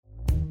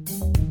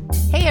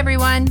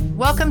everyone.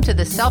 Welcome to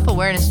the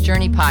Self-Awareness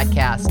Journey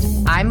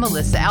podcast. I'm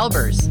Melissa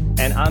Albers.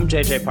 And I'm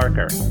JJ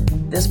Parker.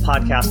 This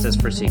podcast is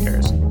for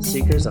seekers.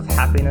 Seekers of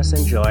happiness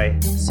and joy.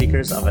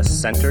 Seekers of a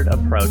centered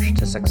approach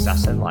to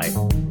success in life.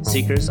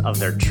 Seekers of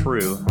their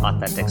true,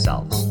 authentic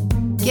selves.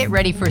 Get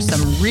ready for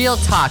some real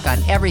talk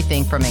on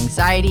everything from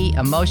anxiety,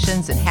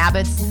 emotions, and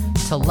habits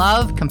to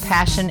love,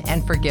 compassion,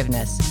 and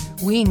forgiveness.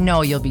 We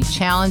know you'll be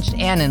challenged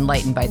and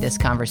enlightened by this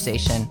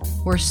conversation.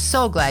 We're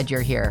so glad you're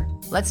here.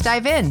 Let's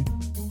dive in.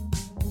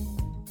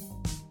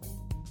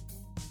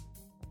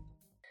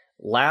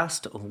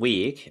 Last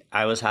week,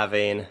 I was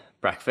having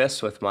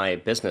breakfast with my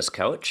business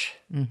coach,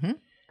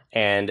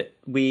 and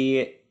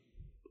we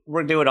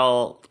were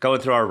going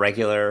through our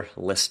regular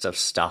list of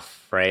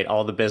stuff, right?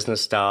 All the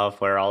business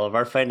stuff, where all of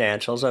our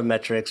financials and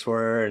metrics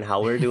were, and how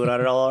we were doing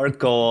on all our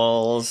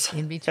goals.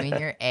 In between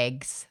your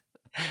eggs.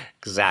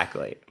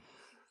 Exactly.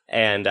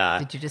 And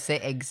did you just say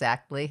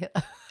exactly?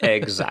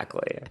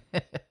 Exactly.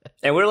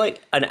 And we're like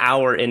an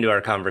hour into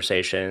our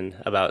conversation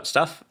about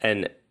stuff,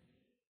 and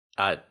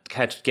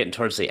kind of getting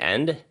towards the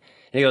end, and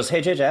he goes,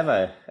 "Hey, JJ, I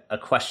have a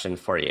question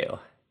for you."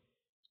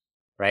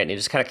 Right? And he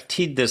just kind of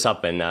teed this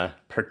up in a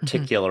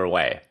particular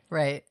way.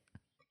 Right.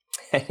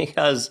 And he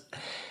goes,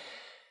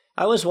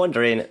 "I was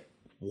wondering,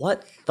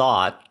 what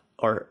thought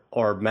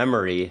or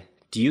memory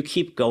do you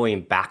keep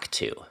going back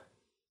to?"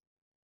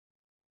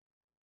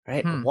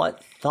 Right?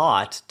 What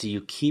thought do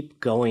you keep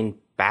going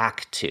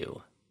back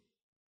to?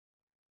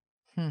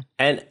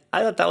 And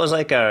I thought that was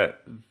like a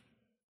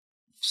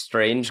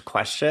strange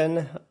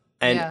question.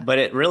 But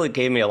it really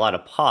gave me a lot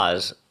of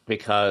pause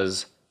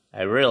because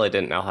I really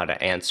didn't know how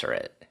to answer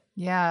it.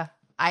 Yeah.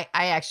 I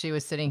actually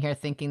was sitting here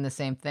thinking the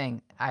same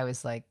thing. I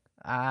was like,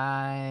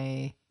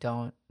 I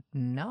don't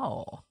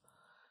know.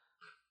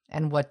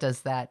 And what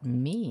does that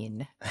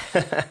mean?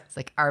 It's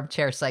like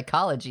armchair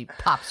psychology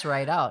pops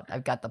right out.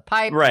 I've got the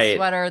pipe, the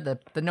sweater,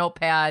 the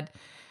notepad.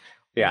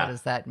 Yeah. What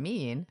does that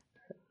mean?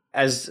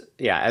 As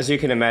you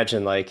can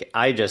imagine, like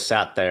I just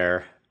sat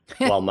there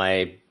while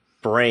my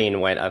brain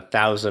went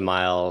 1,000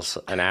 miles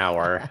an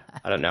hour.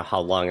 I don't know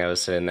how long I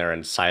was sitting there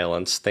in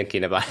silence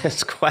thinking about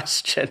his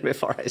question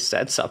before I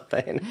said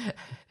something.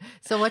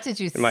 So what did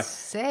you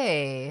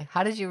say?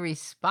 How did you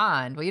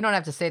respond? Well, you don't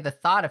have to say the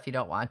thought if you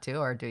don't want to,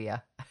 or do you?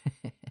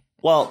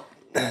 Well,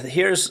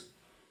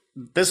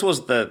 this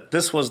was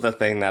the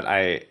thing that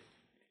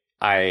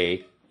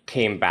I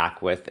came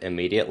back with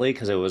immediately,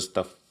 because it was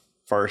the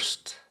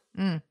first.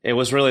 It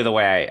was really the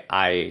way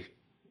I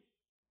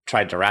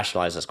tried to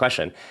rationalize this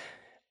question.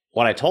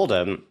 What I told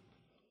him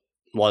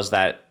was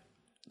that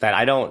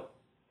I don't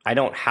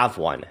have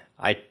one.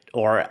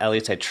 Or at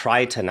least I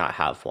try to not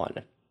have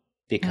one,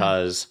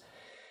 because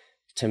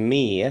to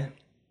me,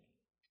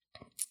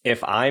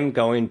 if I'm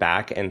going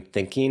back and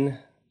thinking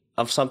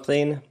of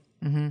something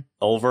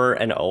over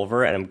and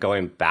over, and I'm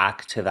going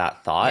back to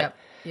that thought,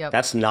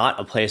 that's not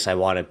a place I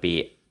want to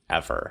be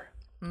ever.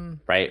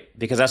 Right?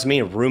 Because that's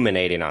me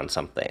ruminating on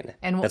something.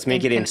 And that's me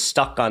getting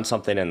stuck on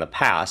something in the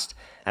past.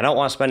 I don't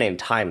want to spend any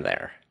time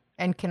there.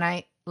 And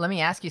let me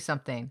ask you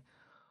something.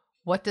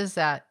 What does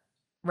that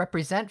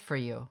represent for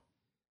you?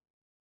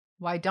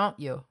 Why don't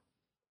you?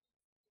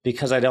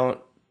 Because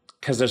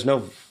there's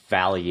no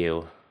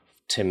value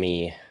to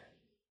me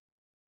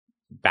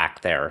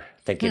back there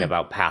thinking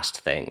about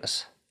past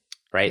things,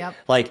 right? Yep.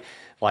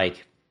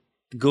 Like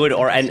good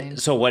and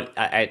so what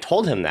I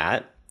told him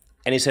that,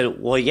 and he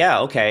said, "Well, yeah,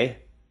 okay,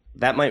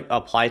 that might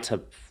apply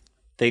to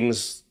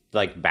things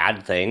like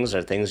bad things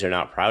or things you're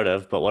not proud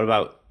of, but what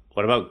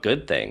about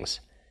good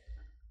things?"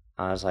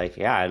 I was like,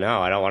 "Yeah, I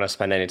know. I don't want to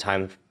spend any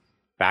time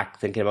back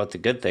thinking about the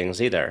good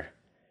things either."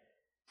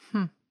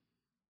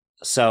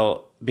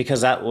 So,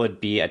 because that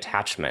would be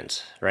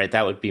attachment, right?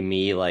 That would be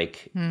me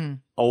like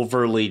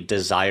overly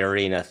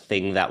desiring a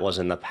thing that was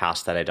in the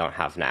past that I don't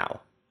have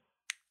now.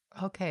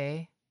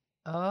 Okay.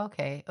 Oh,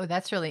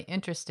 that's really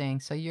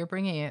interesting. So you're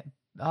bringing it.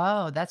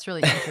 Oh, that's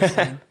really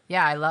interesting.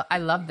 Yeah, I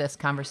love this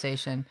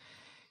conversation,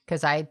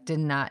 because I did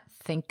not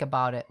think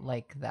about it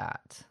like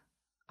that.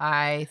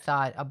 I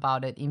thought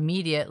about it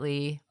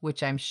immediately,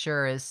 which I'm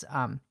sure is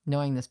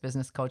knowing this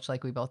business coach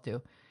like we both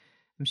do.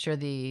 I'm sure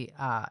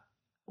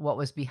what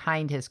was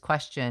behind his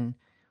question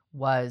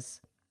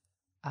was,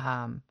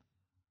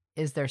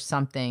 is there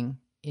something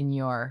in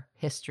your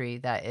history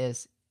that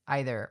is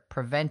either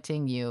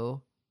preventing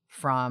you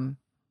from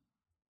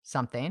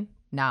something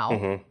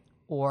now,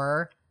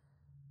 or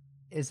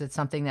is it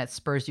something that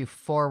spurs you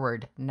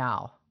forward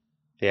now?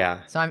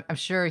 Yeah. So I'm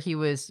sure he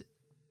was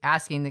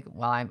asking.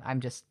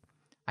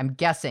 I'm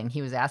guessing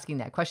he was asking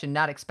that question,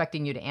 not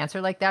expecting you to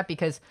answer like that,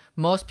 because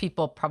most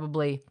people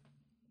probably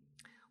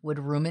would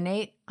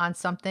ruminate on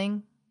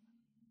something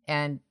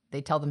and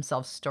they tell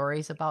themselves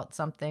stories about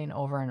something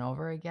over and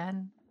over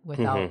again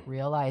without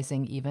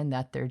realizing even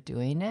that they're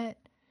doing it.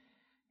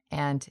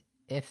 And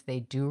if they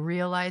do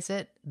realize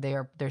it,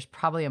 there's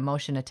probably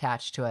emotion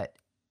attached to it,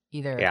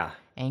 either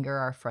anger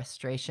or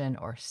frustration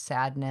or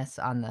sadness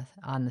on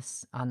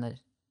the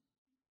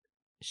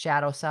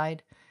shadow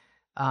side.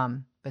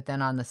 But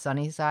then on the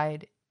sunny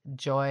side,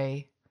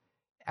 joy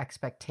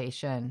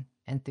expectation,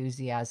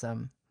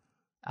 enthusiasm.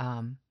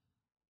 Um,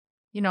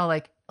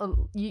 like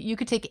you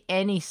could take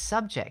any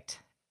subject.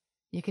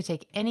 You could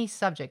take any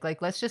subject.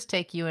 Like, let's just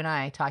take you and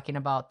I talking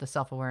about the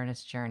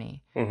self-awareness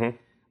journey. Mm-hmm.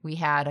 We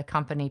had a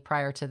company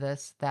prior to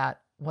this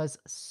that was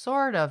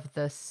sort of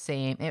the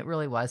same. It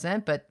really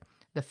wasn't, but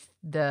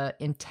the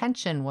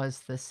intention was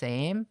the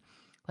same.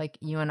 Like,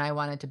 you and I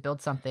wanted to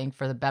build something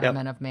for the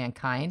betterment of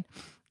mankind.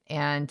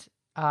 And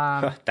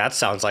that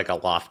sounds like a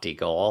lofty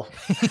goal.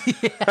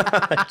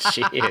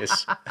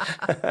 Jeez.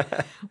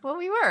 Well,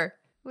 we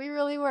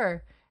really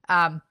were.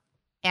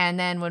 And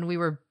then when we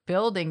were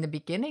building the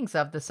beginnings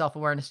of the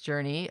self-awareness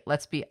journey,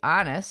 let's be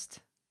honest,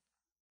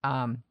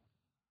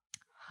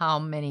 how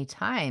many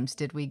times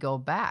did we go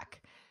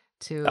back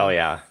to Oh,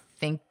 yeah.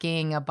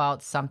 thinking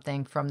about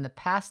something from the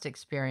past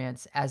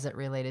experience as it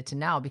related to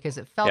now? Because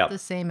it felt the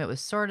same. It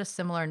was sort of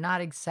similar, not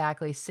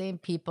exactly same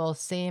people,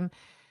 same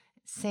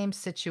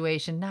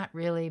situation, not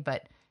really,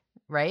 but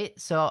right.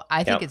 So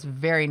I think it's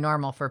very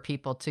normal for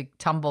people to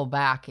tumble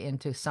back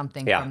into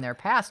something from their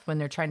past when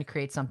they're trying to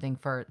create something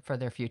for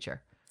their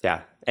future.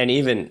 Yeah. And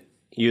even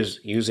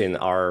using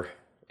our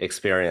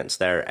experience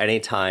there,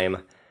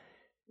 anytime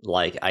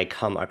like I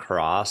come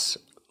across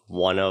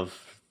one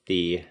of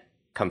the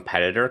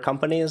competitor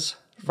companies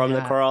from the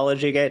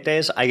Coreology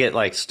days, I get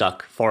like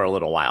stuck for a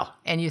little while.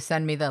 And you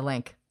send me the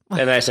link. And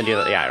then I send you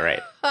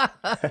right.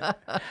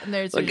 And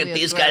there's Look at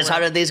these guys. How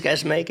did these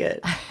guys make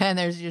it? And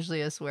there's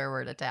usually a swear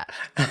word attached.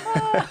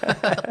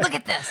 Look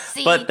at this.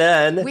 See? But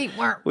then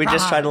we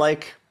just try to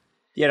like,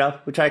 I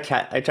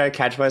try to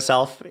catch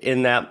myself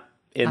in that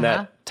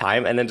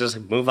time and then just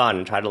move on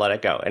and try to let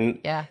it go. And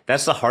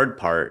that's the hard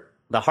part.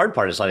 The hard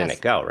part is letting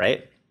it go,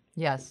 right?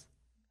 Yes.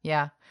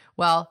 Yeah.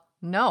 Well,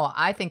 no,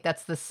 I think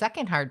that's the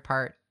second hard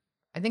part.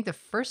 I think the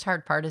first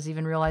hard part is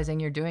even realizing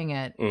you're doing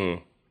it.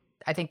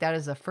 I think that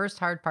is the first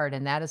hard part.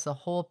 And that is the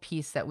whole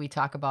piece that we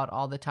talk about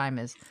all the time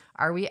is,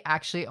 are we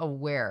actually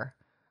aware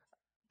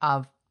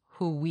of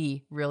who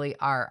we really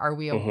are? Are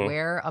we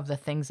aware of the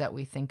things that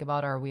we think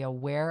about? Are we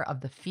aware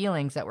of the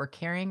feelings that we're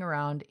carrying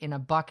around in a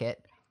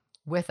bucket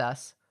with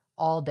us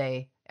all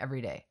day,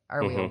 every day?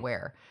 Are we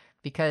aware?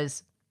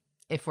 Because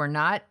if we're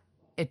not,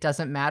 it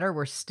doesn't matter.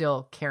 We're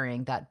still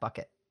carrying that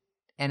bucket,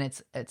 and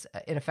it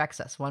affects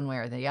us one way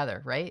or the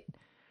other, right?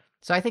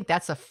 So I think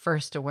that's the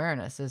first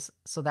awareness is,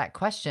 so that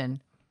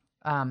question,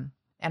 and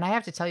I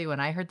have to tell you, when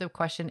I heard the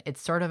question, it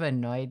sort of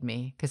annoyed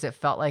me because it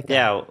felt like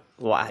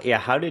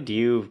how did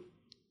you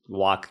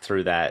walk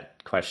through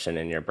that question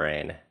in your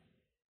brain?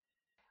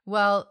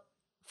 Well,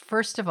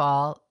 first of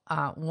all,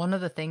 one of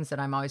the things that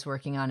I'm always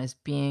working on is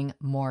being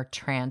more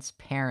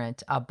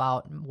transparent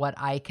about what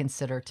I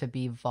consider to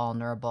be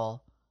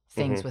vulnerable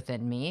things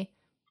within me.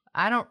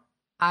 I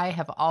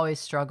have always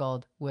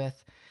struggled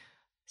with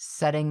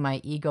setting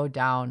my ego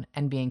down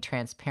and being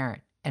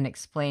transparent and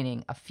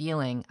explaining a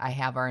feeling I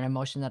have or an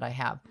emotion that I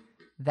have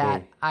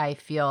that I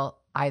feel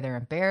either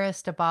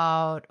embarrassed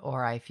about,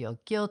 or I feel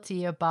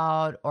guilty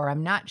about, or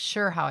I'm not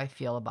sure how I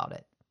feel about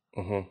it.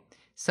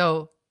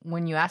 So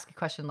when you ask a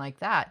question like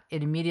that,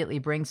 it immediately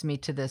brings me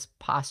to this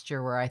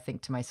posture where I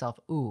think to myself,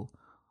 ooh,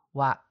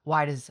 why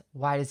does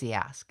he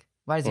ask?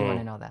 Why does he want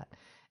to know that?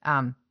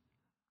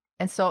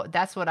 And so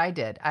that's what I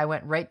did. I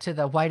went right to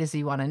the why does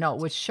he want to know,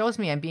 which shows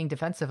me I'm being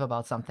defensive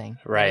about something.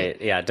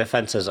 Right. Yeah.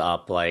 Defense is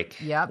up. Like,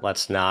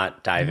 let's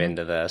not dive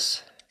into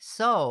this.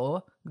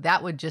 So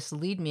that would just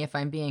lead me, if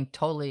I'm being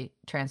totally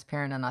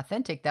transparent and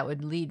authentic, that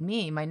would lead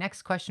me. My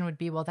next question would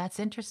be, well, that's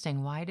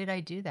interesting. Why did I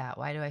do that?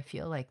 Why do I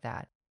feel like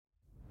that?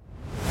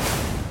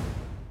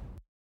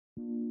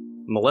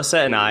 Melissa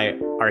and I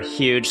are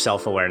huge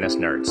self-awareness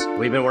nerds.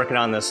 We've been working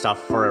on this stuff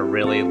for a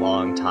really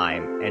long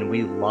time, and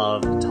we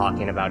love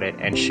talking about it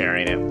and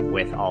sharing it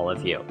with all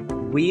of you.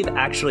 We've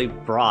actually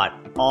brought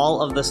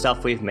all of the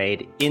stuff we've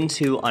made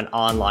into an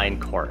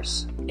online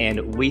course,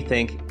 and we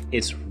think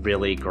it's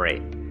really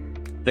great.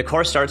 The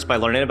course starts by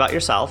learning about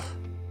yourself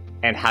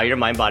and how your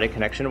mind-body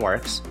connection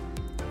works.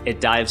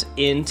 It dives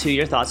into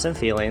your thoughts and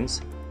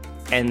feelings,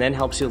 and then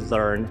helps you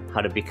learn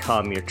how to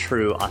become your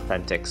true,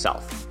 authentic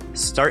self.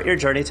 Start your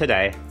journey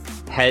today.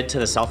 Head to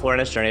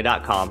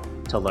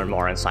theselfawarenessjourney.com to learn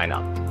more and sign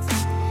up.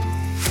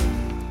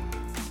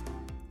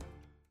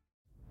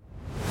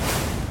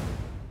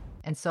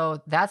 And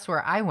so that's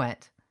where I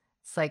went.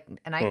 It's like,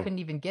 and I couldn't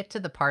even get to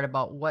the part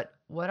about what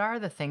are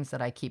the things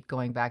that I keep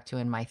going back to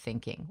in my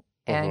thinking.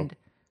 And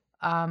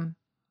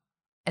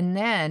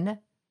then,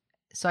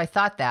 so I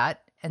thought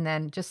that, and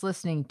then just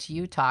listening to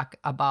you talk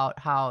about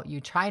how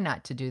you try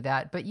not to do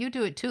that, but you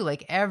do it too.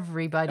 Like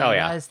everybody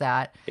does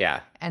that. Yeah.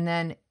 And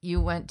then you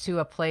went to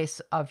a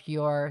place of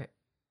your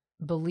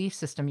belief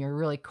system, your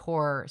really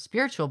core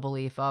spiritual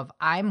belief of,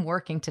 I'm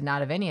working to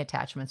not have any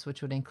attachments,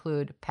 which would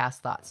include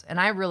past thoughts. And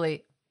I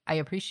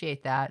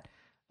appreciate that.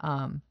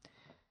 And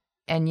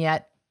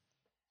yet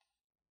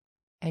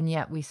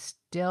we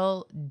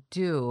still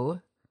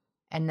do.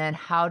 And then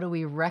how do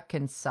we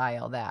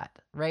reconcile that?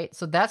 Right.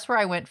 So that's where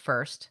I went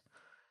first.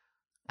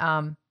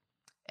 And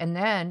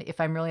then if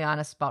I'm really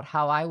honest about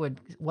how I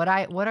would, what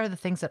are the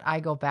things that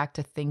I go back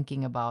to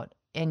thinking about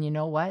And you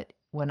know what?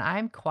 When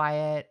I'm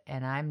quiet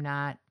and I'm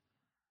not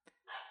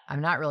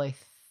really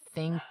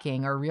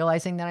thinking or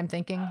realizing that I'm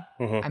thinking,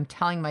 Mm-hmm. I'm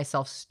telling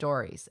myself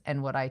stories.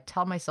 And what I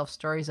tell myself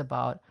stories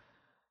about,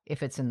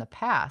 if it's in the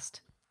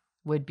past,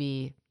 would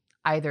be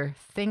either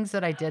things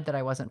that I did that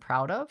I wasn't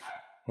proud of,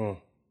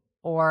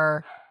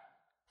 or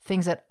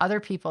things that other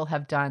people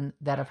have done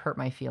that have hurt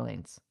my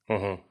feelings.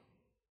 Mm-hmm.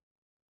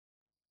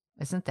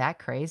 Isn't that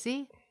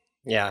crazy?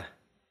 Yeah.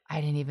 I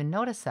didn't even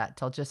notice that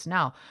till just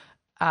now.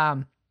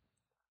 Um,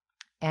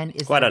 and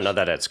is Well, I that don't know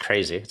that it's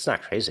crazy. It's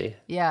not crazy.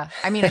 yeah.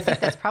 I mean, I think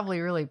that's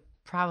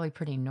probably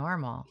pretty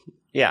normal.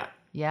 Yeah, I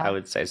Yeah.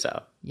 would say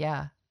so.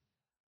 Yeah.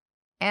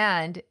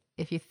 And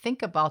if you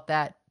think about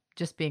that,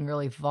 just being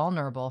really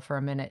vulnerable for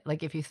a minute,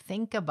 like if you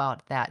think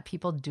about that,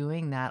 people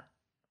doing that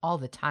all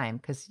the time,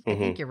 because I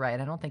think Mm-hmm. you're right.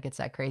 I don't think it's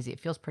that crazy. It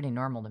feels pretty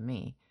normal to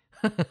me.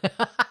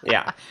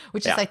 Yeah.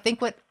 Which is, Yeah. I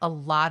think, what a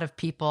lot of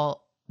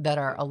people that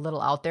are a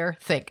little out there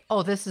think.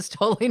 Oh, this is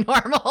totally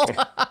normal.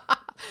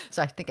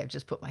 So I think I've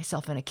just put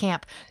myself in a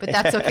camp, but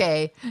that's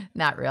okay.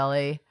 Not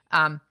really.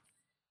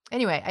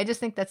 Anyway, I just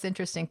think that's an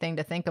interesting thing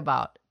to think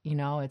about.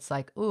 It's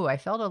like, ooh, I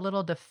felt a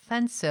little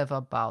defensive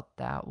about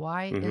that.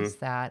 Why Mm-hmm. is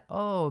that?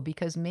 Oh,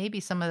 because maybe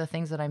some of the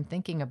things that I'm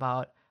thinking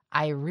about,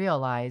 I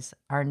realize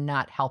are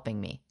not helping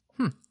me.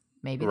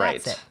 Maybe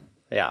that's Right. it.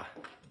 Yeah.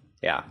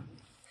 Yeah.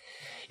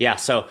 Yeah.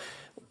 So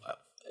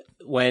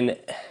when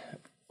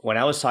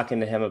I was talking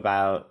to him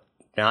about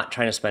not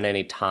trying to spend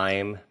any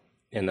time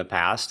in the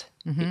past,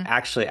 he Mm-hmm.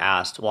 actually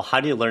asked, "Well,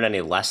 how do you learn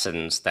any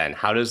lessons then?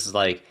 How does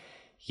like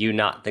you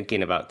not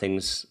thinking about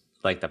things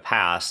like the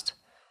past,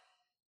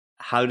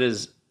 how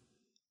does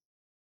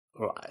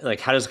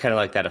kind of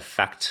like that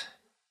affect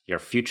your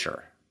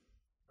future?"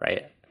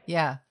 Right?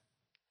 Yeah.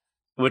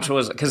 Which Huh.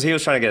 was because he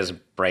was trying to get his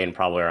brain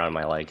probably around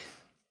my like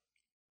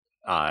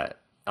uh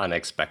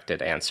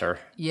unexpected answer,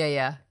 Yeah.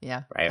 Yeah.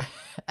 Yeah. right?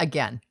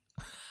 Again.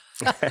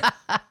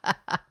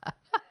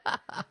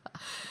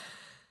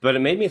 But it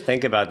made me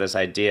think about this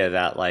idea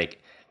that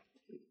like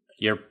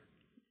your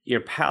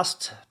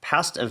past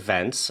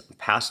events,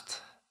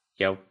 past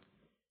you know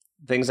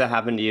things that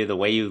happen to you, the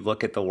way you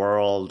look at the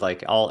world,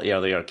 like all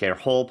your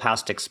whole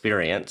past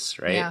experience,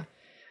 right, Yeah.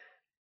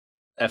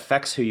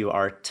 affects who you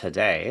are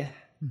today.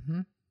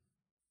 Mm-hmm.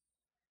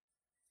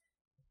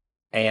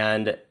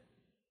 And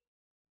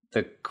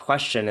the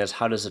question is,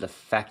 how does it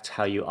affect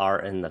how you are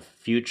in the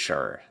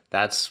future?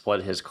 That's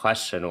what his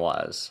question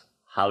was.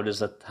 How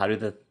does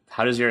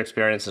your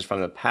experiences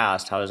from the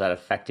past, how is that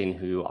affecting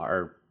who you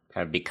are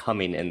kind of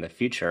becoming in the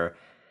future?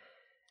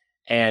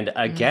 And Mm-hmm.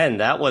 again,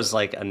 that was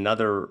like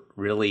another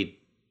really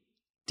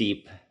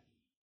deep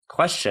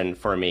question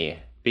for me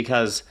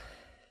because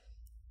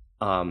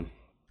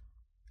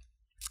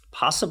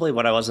possibly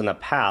what I was in the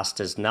past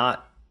does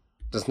not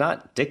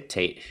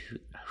dictate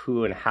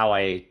who and how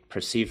I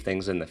perceive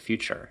things in the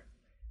future,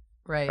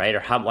 Right. right? Or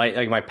how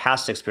like my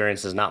past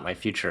experience is not my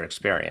future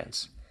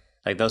experience.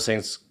 Like those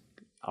things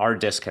are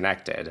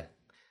disconnected.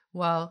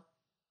 Well,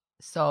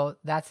 so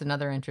that's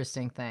another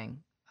interesting thing.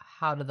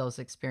 How do those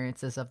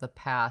experiences of the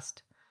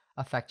past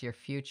affect your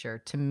future?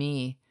 To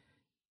me,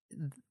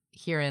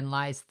 herein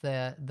lies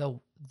the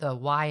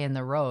why in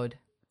the road.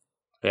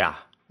 Yeah.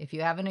 If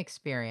you have an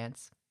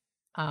experience,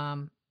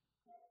 um,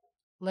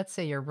 let's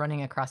say you're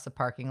running across the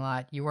parking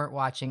lot, you weren't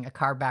watching, a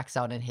car backs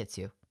out and hits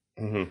you,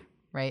 Hmm.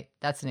 right?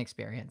 That's an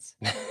experience.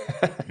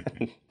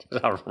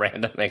 Just a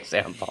random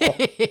example.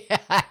 Yeah,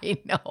 I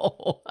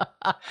know.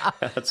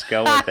 Let's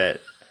go with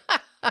it.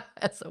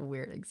 That's a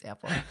weird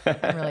example.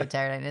 I'm really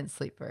tired. I didn't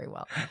sleep very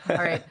well. All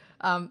right.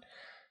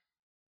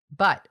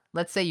 But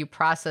let's say you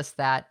process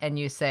that and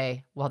you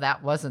say, well,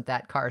 that wasn't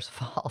that car's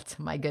fault.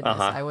 My goodness,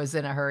 Uh-huh. I was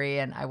in a hurry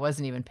and I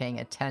wasn't even paying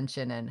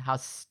attention, and how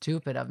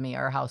stupid of me,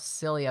 or how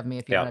silly of me,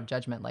 if you don't Yeah. have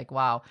judgment. Like,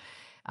 wow.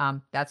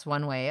 That's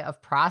one way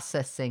of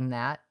processing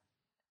that.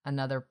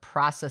 Another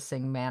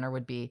processing manner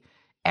would be,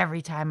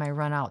 every time I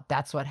run out,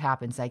 that's what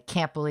happens. I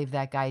can't believe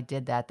that guy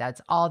did that.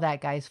 That's all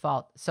that guy's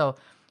fault. So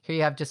here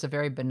you have just a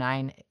very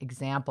benign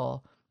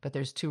example, but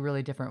there's two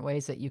really different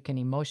ways that you can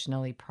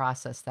emotionally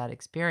process that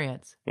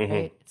experience, Hmm.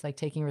 right? It's like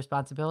taking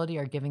responsibility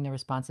or giving the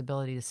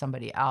responsibility to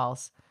somebody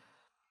else.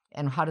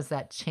 And how does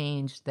that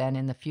change then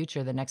in the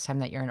future, the next time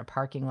that you're in a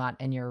parking lot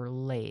and you're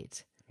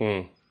late?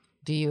 Mm.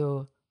 Do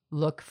you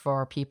look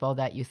for people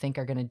that you think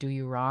are going to do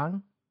you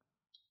wrong?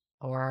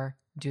 Or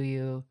do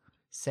you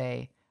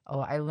say, oh,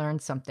 I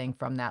learned something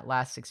from that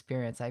last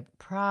experience. I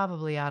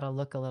probably ought to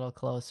look a little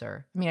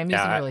closer. I mean, I'm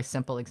using a Yeah. really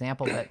simple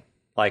example, but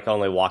Like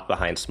only walk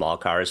behind small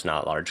cars,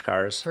 not large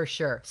cars. for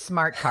sure,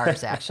 smart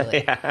cars,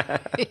 actually. Yeah.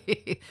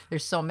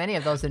 There's so many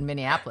of those in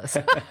Minneapolis.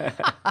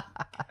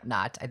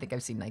 Not, I think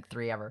I've seen like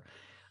 3 ever.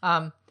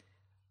 Um,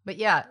 but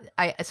yeah,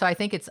 I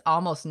think it's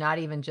almost not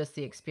even just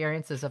the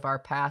experiences of our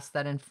past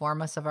that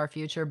inform us of our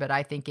future, but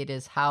I think it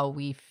is how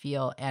we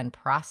feel and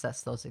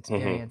process those Hmm.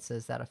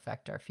 experiences that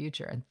affect our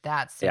future. And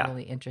that's the Yeah.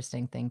 really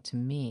interesting thing to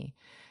me.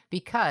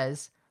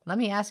 Because let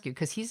me ask you,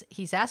 because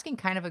he's asking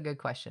kind of a good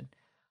question.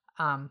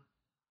 Um,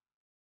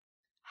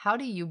 how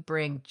do you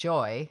bring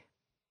joy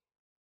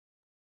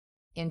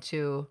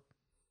into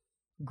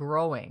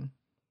growing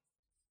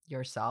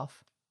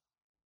yourself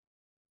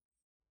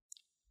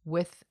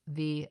with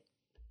the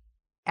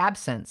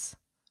absence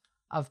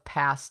of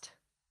past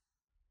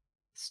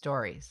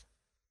stories?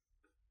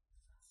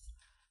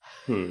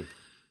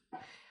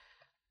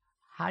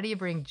 How do you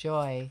bring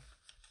joy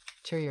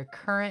to your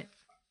current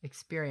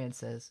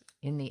experiences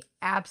in the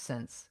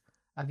absence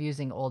of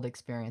using old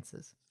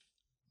experiences?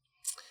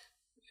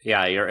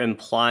 Yeah, you're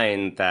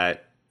implying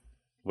that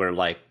we're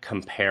like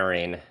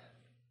comparing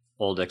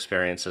old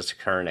experiences to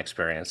current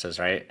experiences,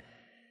 right?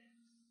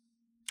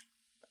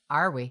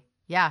 Are we?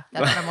 Yeah,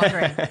 that's what I'm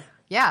wondering.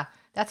 Yeah,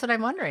 that's what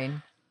I'm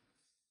wondering.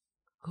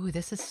 Ooh,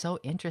 this is so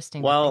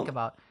interesting to think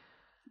about.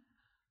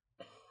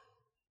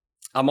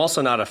 I'm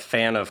also not a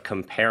fan of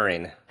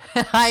comparing.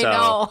 I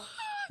know.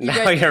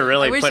 Now you're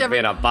really putting me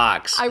in a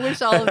box. I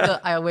wish all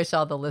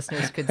the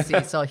listeners could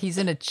see. So he's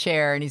in a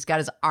chair and he's got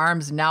his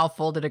arms now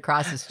folded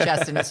across his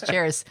chest, and his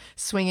chair is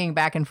swinging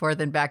back and forth,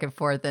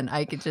 and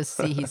I could just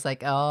see he's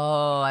like,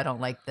 "Oh, I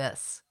don't like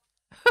this."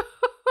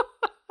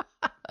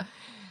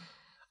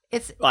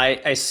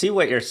 I see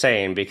what you're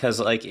saying, because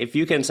like if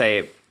you can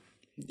say,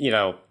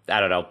 I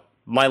don't know,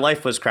 my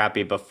life was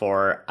crappy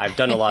before, I've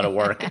done a lot of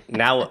work,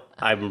 now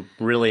I'm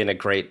really in a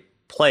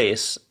great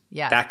place.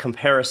 Yeah. That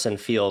comparison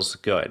feels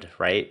good,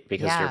 right?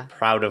 Because you're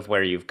proud of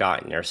where you've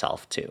gotten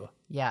yourself to.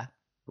 Yeah.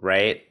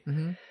 Right?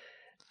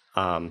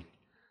 Mm-hmm.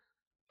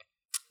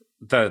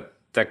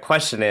 The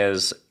question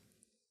is,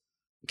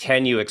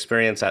 can you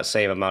experience that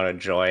same amount of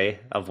joy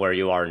of where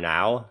you are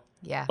now?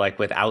 Yeah. Like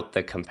without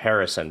the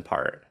comparison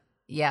part?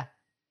 Yeah.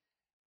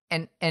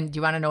 And do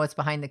you want to know what's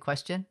behind the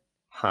question?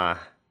 Huh.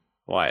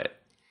 What?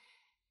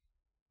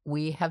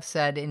 We have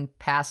said in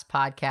past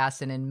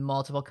podcasts and in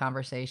multiple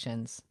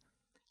conversations,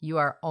 you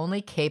are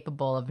only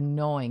capable of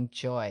knowing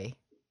joy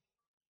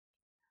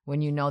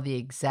when you know the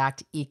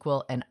exact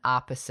equal and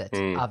opposite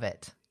of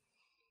it.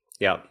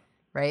 Yep.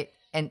 Right?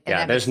 And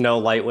there's no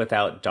light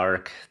without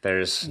dark.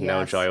 There's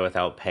no joy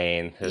without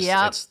pain.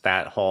 It's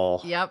that whole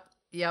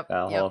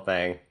whole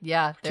thing.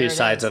 Yeah. Two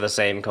sides of the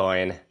same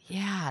coin.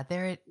 Yeah,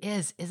 there it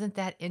is. Isn't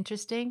that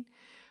interesting?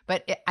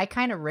 But I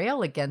kind of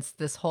rail against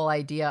this whole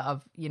idea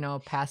of,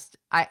 past.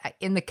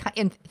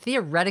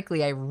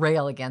 Theoretically, I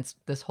rail against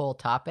this whole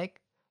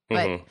topic,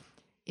 but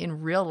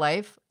in real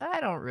life, I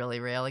don't really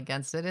rail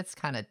against it. It's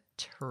kind of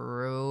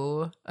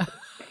true.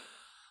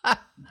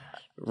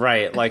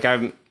 Right. Like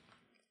I'm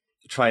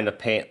trying to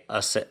paint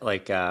a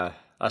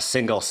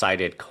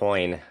single-sided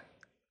coin,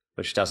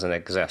 which doesn't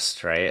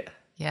exist, right?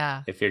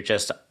 Yeah.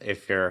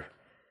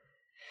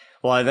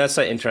 Well, that's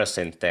an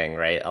interesting thing,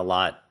 right? A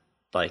lot,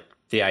 like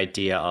the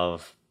idea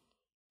of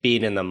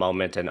being in the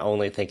moment and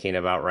only thinking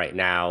about right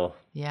now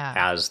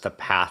as the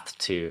path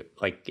to,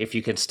 like, if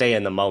you can stay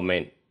in the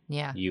moment,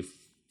 you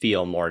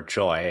feel more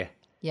joy.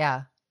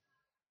 Yeah.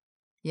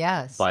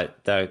 Yes. But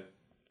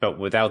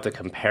without the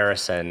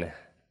comparison,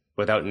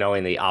 without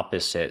knowing the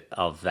opposite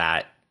of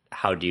that,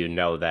 how do you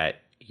know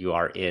that you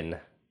are in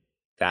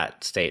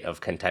that state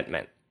of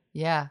contentment?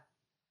 Yeah.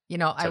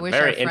 I wish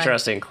very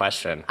interesting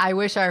question. I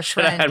wish our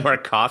should have had more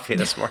coffee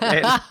this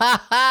morning.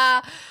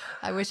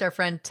 I wish our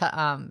friend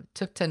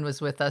Thupten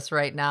was with us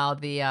right now,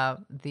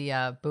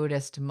 the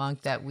Buddhist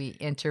monk that we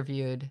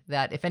interviewed.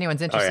 That if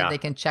anyone's interested, they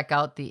can check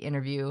out the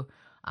interview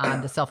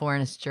on the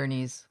Self-Awareness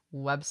Journeys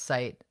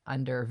website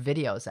under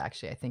videos.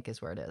 Actually, I think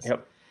is where it is.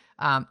 Yep.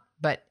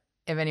 But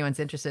if anyone's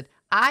interested,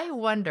 I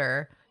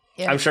wonder.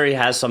 I'm sure he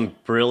has some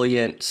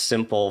brilliant,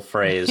 simple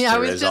phrase to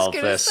resolve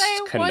this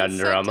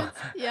conundrum.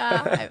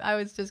 Yeah, I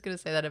was just going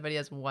to say that, but he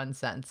has one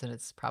sentence, and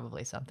it's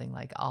probably something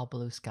like "all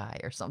blue sky"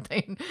 or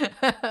something.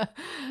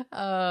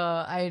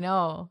 I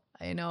know.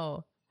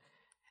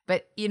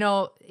 But,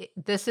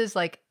 this is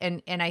like,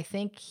 and I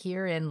think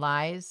herein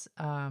lies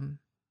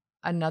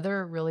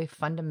another really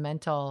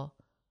fundamental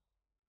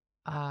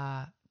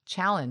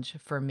challenge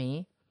for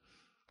me,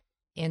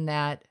 in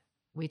that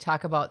we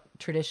talk about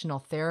traditional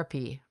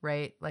therapy,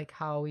 right? Like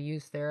how we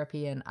use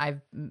therapy. And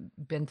I've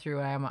been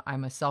through,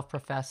 I'm a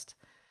self-professed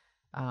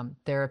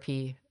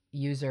therapy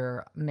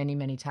user many,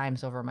 many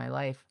times over my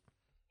life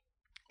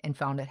and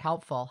found it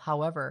helpful.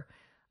 However,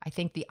 I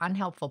think the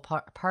unhelpful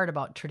part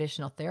about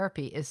traditional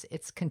therapy is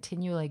it's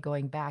continually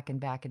going back and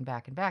back and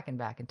back and back and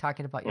back and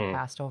talking about your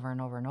past over and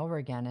over and over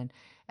again. And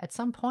at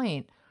some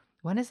point,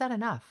 when is that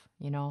enough?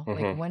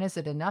 Like when is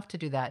it enough to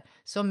do that?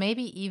 So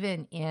maybe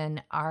even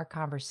in our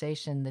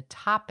conversation, the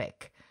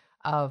topic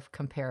of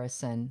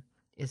comparison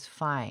is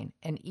fine.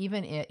 And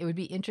even it would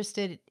be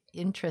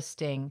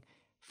interesting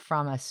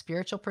from a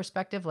spiritual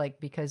perspective,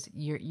 like, because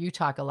you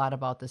talk a lot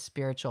about the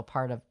spiritual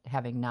part of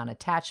having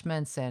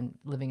non-attachments and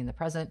living in the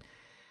present.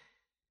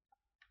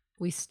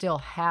 We still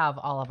have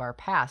all of our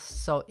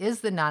past. So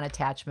is the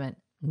non-attachment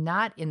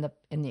not in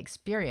the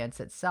experience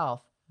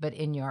itself, but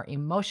in your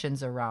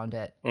emotions around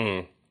it?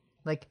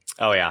 Like,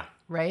 oh yeah,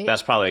 right.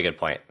 That's probably a good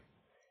point.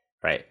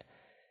 Right.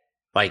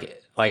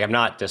 Like I'm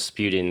not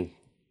disputing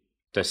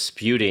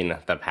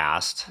the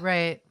past.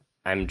 Right.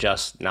 I'm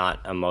just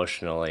not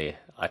emotionally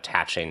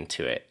attaching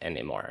to it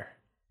anymore.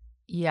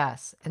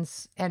 Yes. And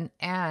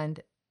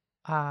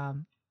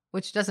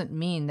which doesn't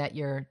mean that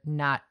you're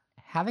not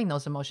having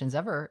those emotions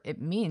ever.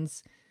 It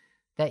means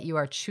that you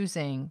are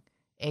choosing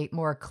a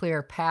more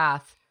clear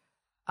path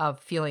of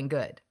feeling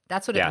good.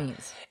 That's what it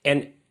means.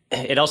 And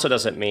it also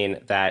doesn't mean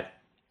that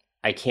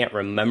I can't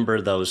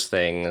remember those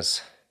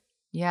things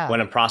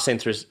when I'm processing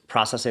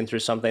through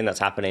something that's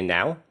happening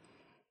now.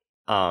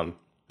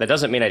 That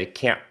doesn't mean I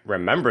can't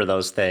remember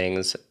those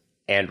things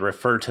and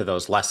refer to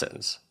those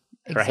lessons.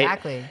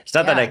 Exactly. Right? It's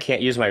not that I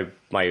can't use my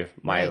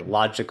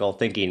logical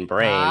thinking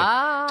brain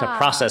to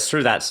process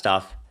through that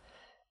stuff,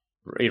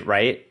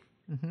 right?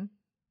 Mm-hmm.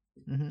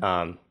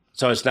 Mm-hmm.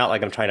 So it's not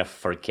like I'm trying to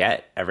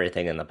forget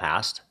everything in the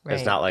past. Right.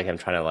 It's not like I'm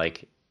trying to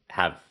like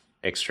have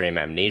extreme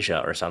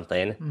amnesia or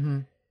something. Mm-hmm.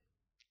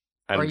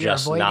 I'm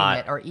just not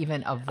it, or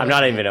even avoiding I'm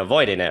not even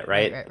avoiding it,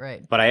 right?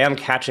 Right. But I am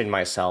catching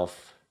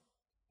myself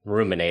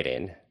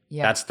ruminating.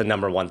 Yeah. That's the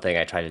number one thing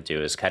I try to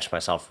do is catch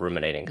myself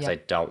ruminating because I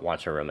don't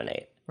want to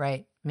ruminate.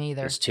 Right. Me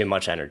either. It's too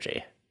much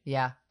energy.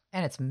 Yeah.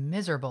 And it's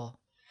miserable.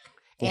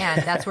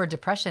 And that's where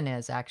depression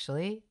is,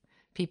 actually.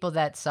 People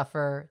that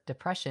suffer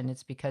depression,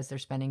 it's because they're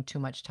spending too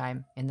much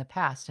time in the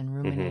past and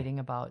ruminating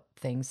about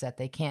things that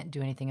they can't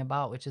do anything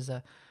about, which is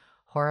a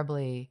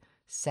horribly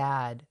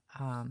sad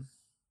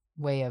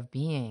way of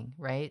being,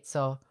 right?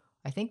 So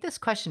I think this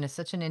question is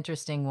such an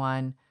interesting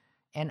one.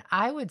 And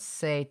I would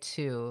say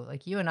too,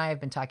 like you and I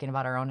have been talking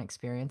about our own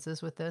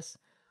experiences with this,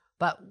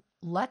 but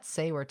let's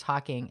say we're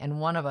talking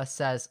and one of us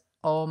says,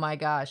 oh my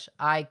gosh,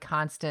 I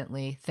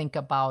constantly think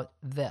about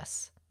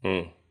this.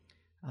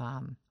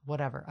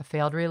 Whatever, a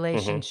failed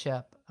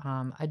relationship,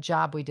 a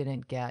job we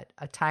didn't get,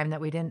 a time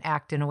that we didn't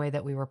act in a way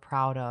that we were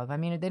proud of. I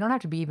mean, they don't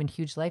have to be even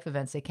huge life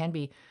events. They can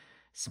be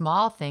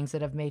small things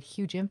that have made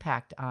huge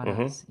impact on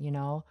us, you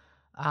know?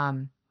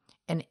 And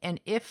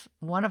if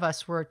one of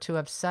us were to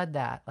have said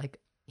that, like,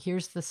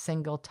 here's the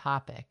single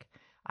topic,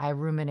 I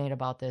ruminate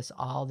about this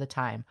all the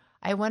time,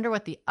 I wonder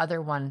what the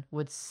other one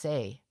would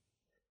say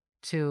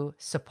to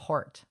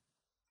support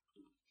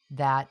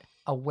that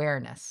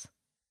awareness.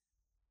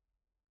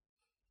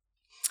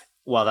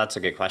 Well, that's a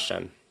good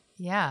question.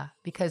 Yeah,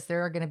 because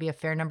there are going to be a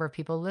fair number of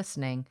people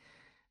listening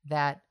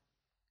that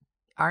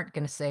aren't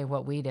going to say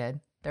what we did.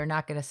 They're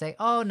not going to say,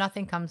 oh,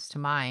 nothing comes to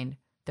mind.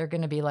 They're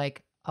going to be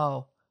like,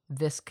 oh,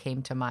 this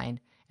came to mind,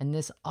 and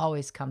this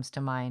always comes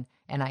to mind,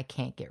 and I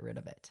can't get rid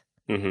of it.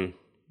 Mm-hmm.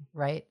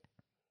 Right?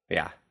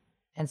 Yeah.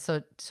 And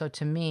so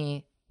to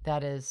me,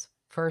 that is,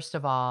 first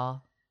of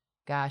all,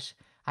 gosh,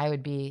 I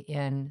would be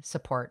in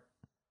support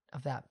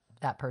of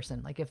that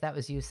person. Like if that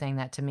was you saying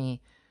that to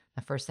me,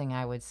 the first thing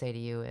I would say to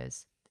you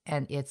is,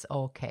 and it's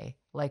okay.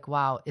 Like,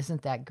 wow,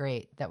 isn't that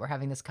great that we're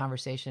having this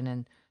conversation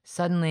and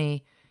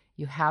suddenly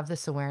you have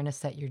this awareness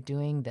that you're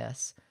doing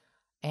this.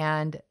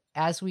 And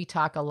as we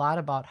talk a lot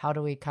about how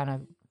do we kind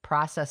of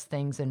process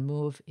things and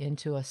move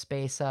into a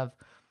space of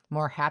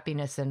more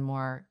happiness and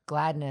more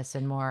gladness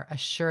and more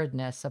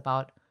assuredness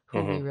about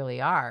who we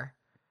really are,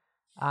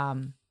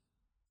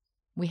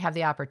 we have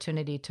the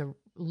opportunity to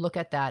look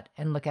at that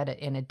and look at it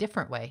in a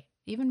different way,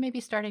 even maybe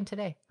starting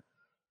today.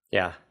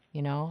 Yeah.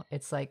 You know,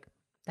 it's like,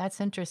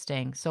 that's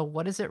interesting. So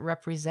what does it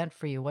represent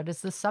for you? What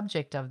is the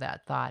subject of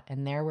that thought?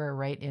 And there we're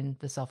right in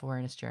the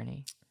self-awareness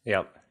journey.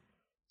 Yep.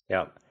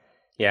 Yeah.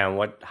 And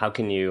what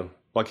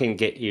can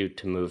get you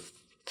to move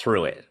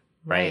through it,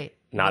 right?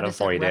 Not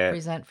avoid it. What does it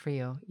represent for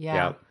you?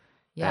 Yeah. Yep.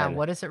 Yeah. And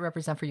what does it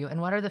represent for you? And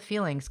what are the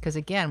feelings? Because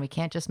again, we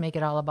can't just make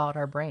it all about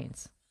our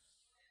brains.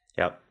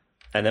 Yep.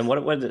 And then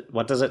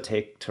what does it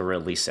take to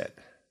release it?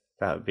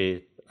 That would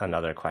be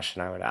another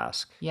question I would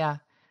ask. Yeah.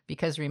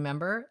 Because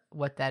remember,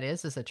 what that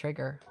is a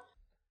trigger.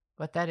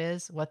 What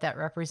that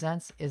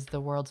represents is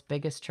the world's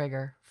biggest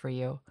trigger for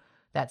you.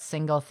 That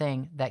single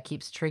thing that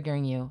keeps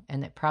triggering you,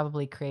 and it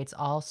probably creates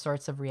all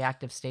sorts of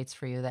reactive states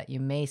for you that you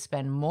may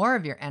spend more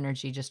of your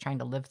energy just trying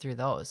to live through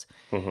those.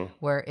 Mm-hmm.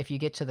 Where if you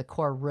get to the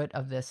core root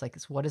of this,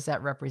 like, what does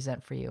that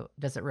represent for you?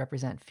 Does it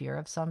represent fear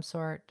of some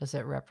sort? Does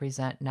it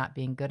represent not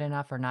being good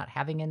enough or not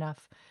having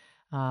enough?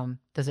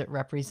 Does it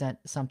represent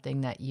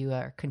something that you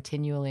are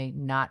continually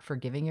not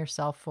forgiving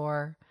yourself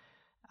for?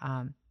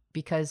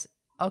 Because,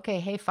 okay,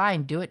 hey,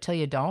 fine, do it till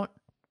you don't.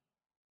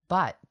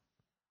 But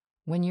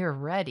when you're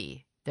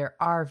ready, there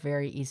are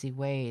very easy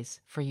ways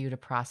for you to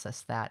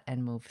process that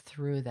and move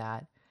through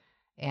that.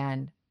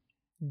 And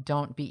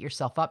don't beat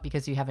yourself up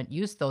because you haven't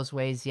used those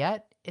ways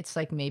yet. It's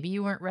like maybe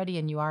you weren't ready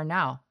and you are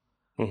now.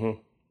 Mm-hmm.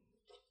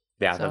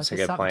 Yeah, so that's a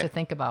good something point. To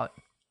think about,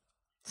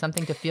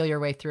 something to feel your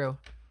way through.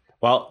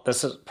 Well,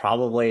 this is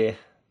probably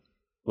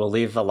will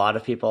leave a lot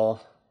of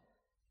people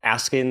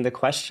asking the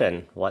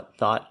question, what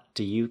thought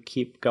do you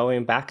keep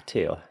going back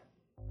to?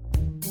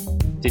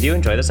 Did you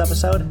enjoy this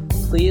episode?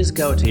 Please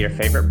go to your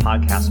favorite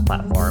podcast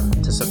platform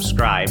to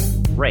subscribe,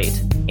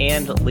 rate,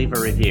 and leave a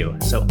review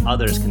so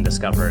others can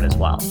discover it as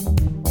well.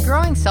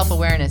 Growing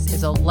self-awareness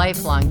is a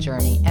lifelong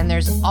journey, and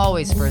there's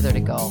always further to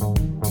go.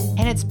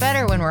 And it's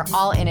better when we're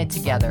all in it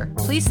together.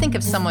 Please think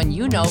of someone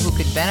you know who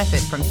could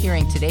benefit from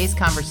hearing today's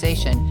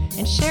conversation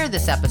and share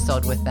this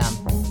episode with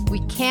them. We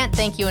can't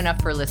thank you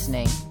enough for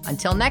listening.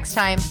 Until next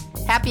time,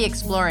 happy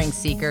exploring,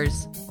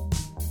 seekers.